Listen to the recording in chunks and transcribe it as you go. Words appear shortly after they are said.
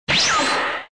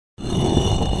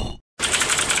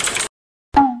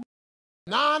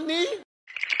Nani?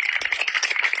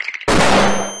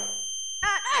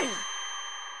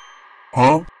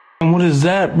 Huh? What is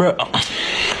that, bro?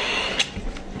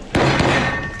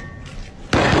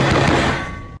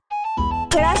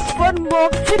 Press for more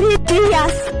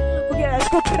 3DS. Okay, let's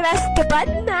go press the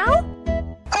button now.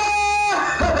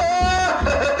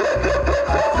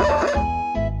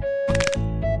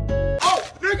 Oh,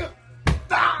 nigga!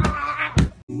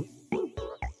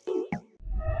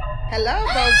 Hello,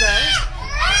 Bozo.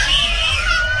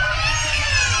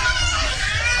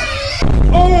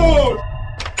 Oh!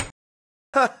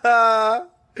 Haha!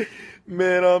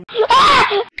 Man, I'm...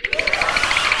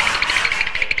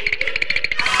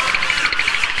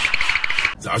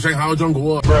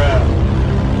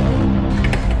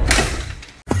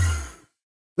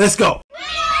 Let's go!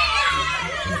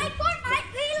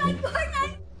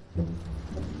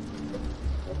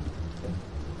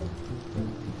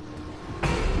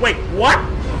 Wait, what?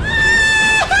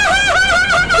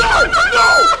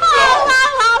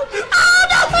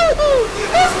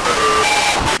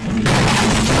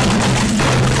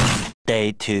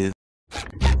 Day 2.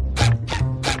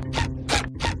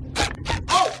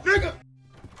 Oh, nigga!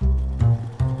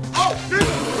 Oh,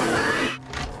 nigga!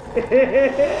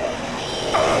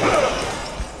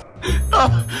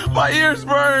 My ears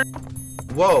burn!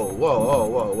 Whoa, whoa, whoa,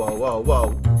 whoa, whoa, whoa,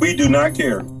 whoa. We do not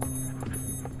care.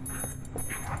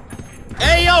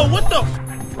 Hey, yo, what the?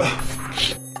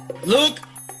 Luke?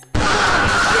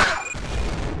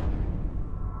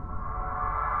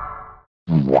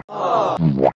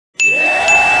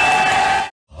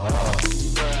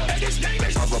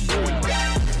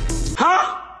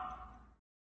 Huh?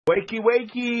 Wakey,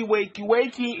 wakey, wakey,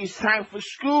 wakey, it's time for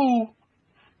school.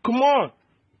 Come on.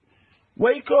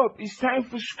 Wake up, it's time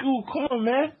for school. Come on,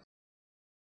 man.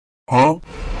 Huh?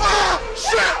 Ah!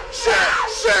 Shit! Shit!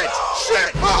 Shit!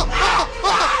 Shit! Ah! Ah!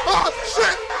 Ah! Ah!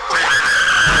 Shit!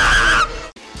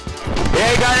 E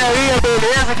aí, galerinha,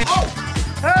 beleza? Oh!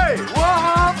 Hey! What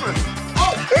happened?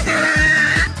 Oh!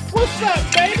 What's up,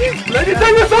 baby? Let me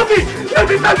tell you something! Let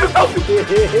me tell you something!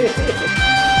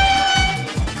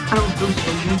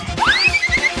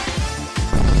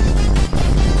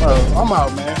 I'm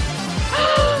out, man.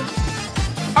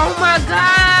 Oh my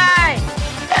god!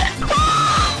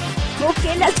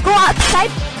 Okay, let's go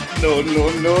outside. No, no,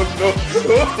 no, no.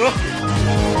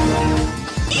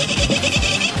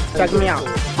 Check me out.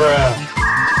 Bruh.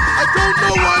 I don't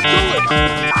know what I'm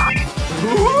doing.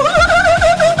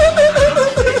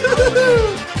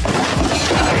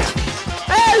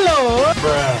 Hello.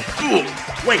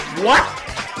 Bruh. Wait, what?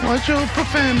 What's your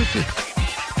profanity?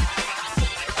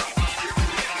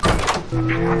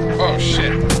 Oh,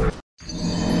 shit.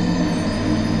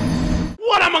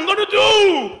 What am I gonna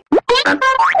do?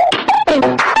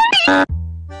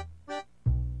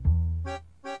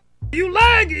 You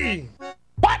laggy!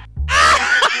 What?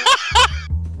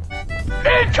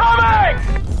 Incoming!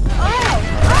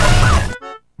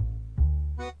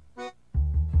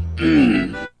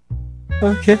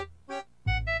 Okay.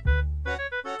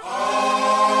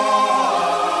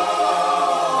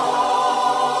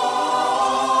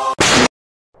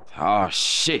 Oh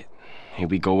shit. Here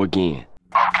we go again.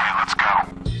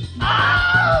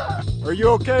 Are you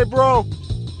okay, bro?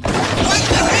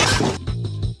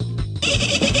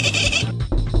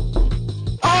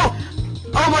 Oh!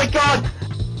 Oh my god!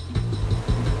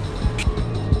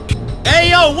 Hey,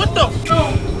 yo, what the?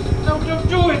 No, don't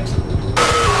do it.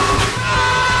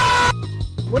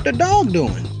 What the dog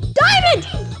doing? Diamond!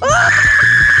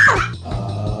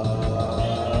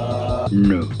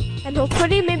 No. And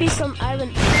hopefully maybe some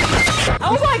iron.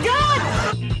 Oh my god!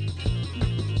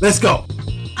 Let's go.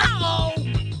 Ow!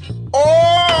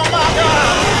 Oh my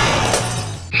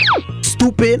god!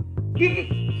 Stupid.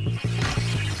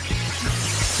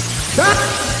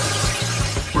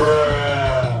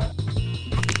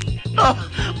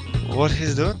 What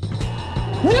he's doing?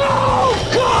 No!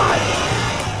 God!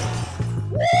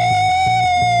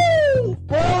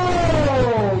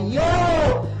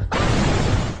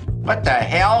 What the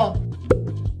hell?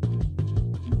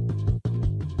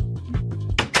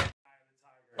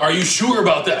 Are you sure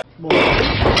about that?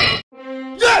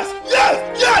 Yes!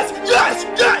 Yes! Yes! Yes!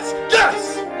 Yes!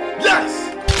 Yes! Yes!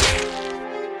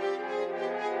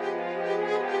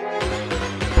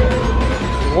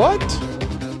 What?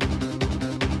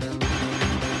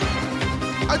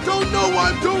 I don't know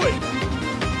what I'm doing.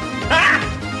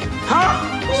 Huh?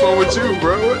 What's wrong with you,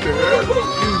 bro? What the hell?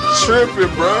 You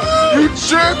tripping, bro? You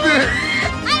tripping?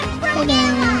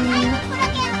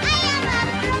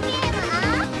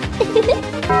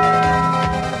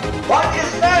 What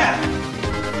is that?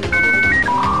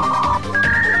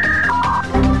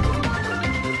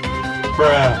 Bruh.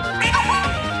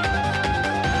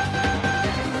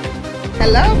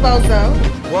 Bozo.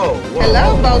 Whoa, whoa. Hello,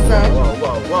 Bozo. Whoa,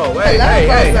 whoa, whoa. Hey, Hello, hey,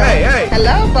 Bozo. hey, hey, hey.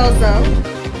 Hello, Bozo.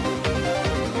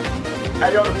 I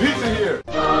got a pizza here.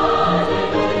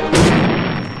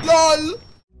 LOL.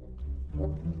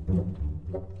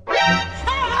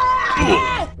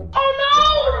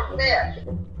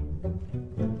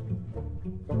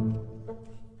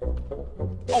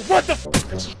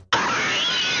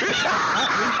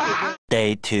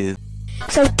 Day 2.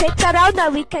 So take that out now,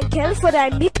 we can kill for I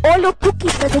need all the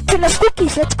cookies. There's a kill of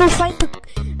cookies. Let's go find the...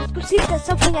 Let's go see if there's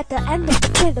something at the end of the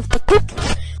kill of the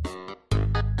cookies.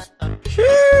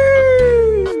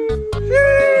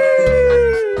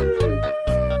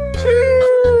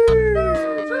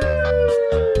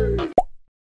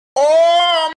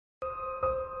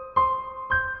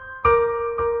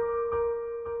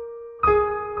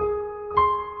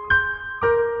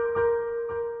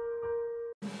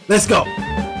 Let's go.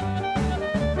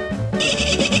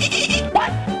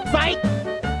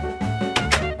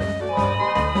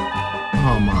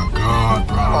 Oh my god,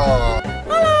 bro.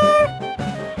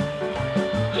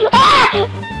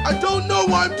 I don't know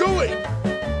what I'm doing.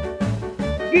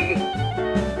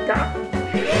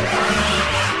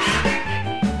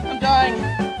 I'm dying.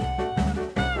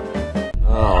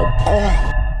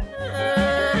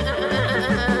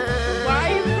 Why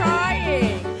are you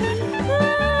crying?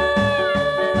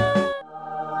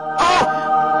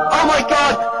 Oh my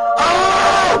god.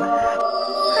 Oh!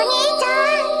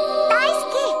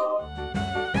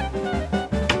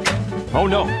 Oh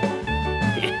no.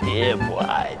 Yeah,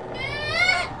 boy.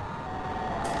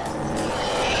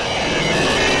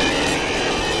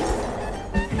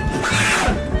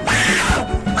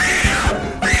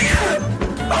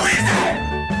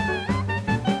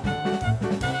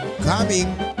 Coming.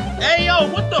 Hey, yo,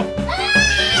 what the?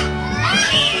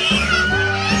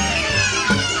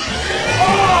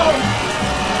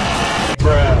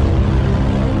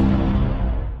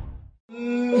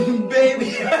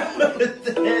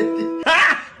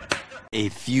 A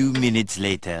few minutes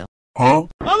later. Huh?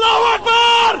 Allahu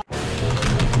Akbar!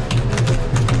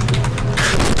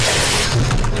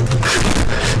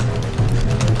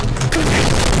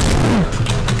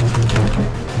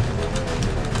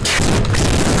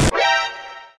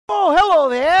 Oh, hello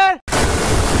there.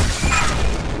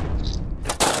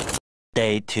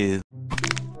 Day 2.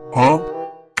 Huh?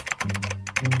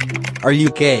 Are you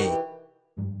gay?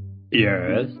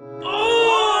 Yes.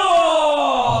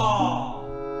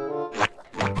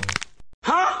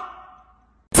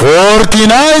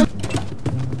 Fortnite.